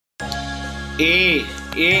A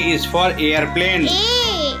is for airplane. A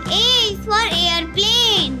is for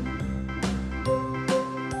airplane.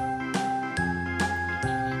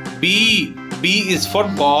 B is for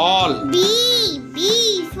ball. B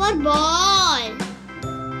is for ball.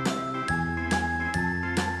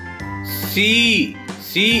 C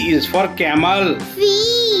is for camel. C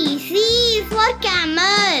is for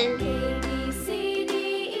camel.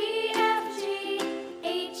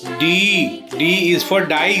 D is for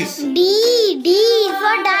dice. D is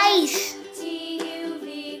for dice.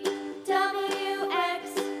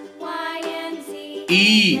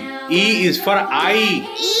 E is for eye.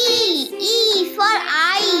 E is for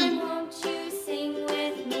eye.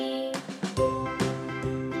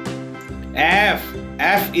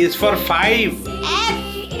 F is for 5. F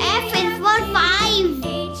is for 5.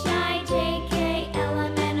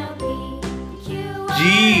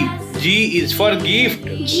 G is for gift.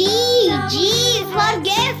 G is for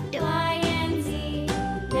gift.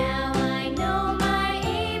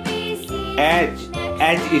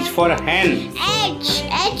 H is for hen.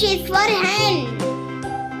 H is for hen.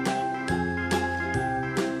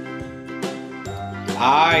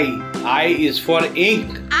 I is for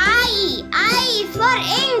ink. I is for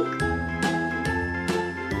ink.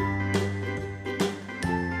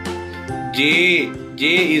 J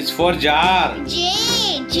is for jar. J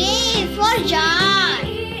is for jar.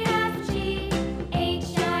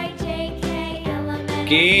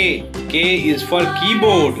 K is for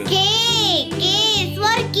keyboard. K is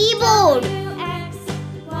for keyboard.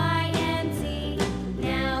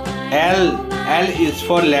 L is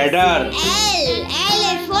for ladder. L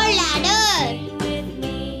is for ladder.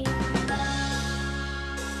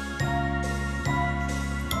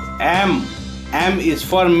 M is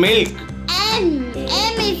for milk. M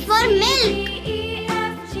is for milk.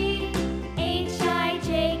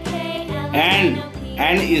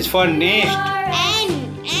 N is for nest.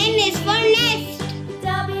 N is for nest.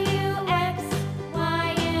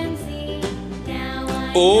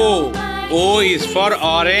 O is for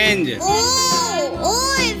orange. O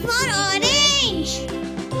is for orange.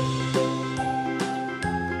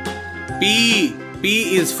 P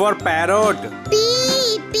is for parrot. P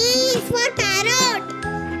is for parrot.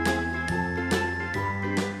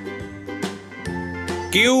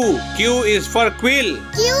 Q is for quill.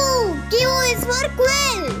 Q is for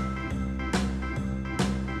quill.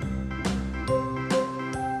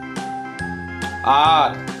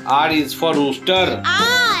 R is for rooster.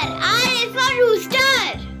 R is for rooster.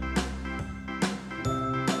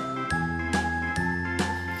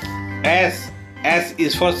 S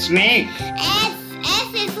is for snake. S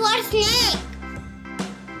is for snake.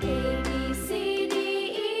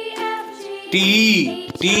 T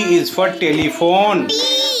is for telephone. T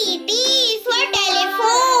is for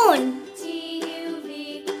telephone.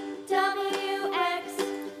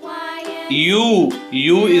 U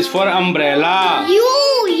is for umbrella. U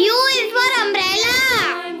is for umbrella.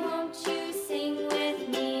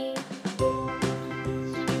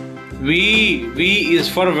 V is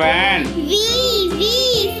for van. V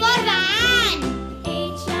is for van.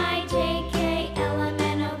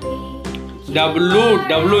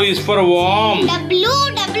 W is for worm. W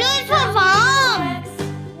is for worm.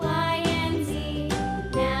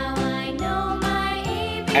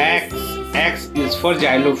 X is for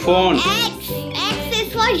xylophone. X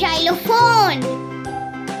is for xylophone.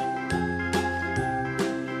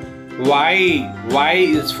 Y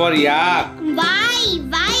is for yak. Y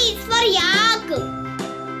is for yak.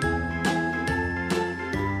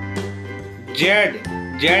 Z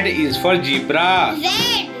is for zebra. Z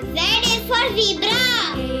is for zebra.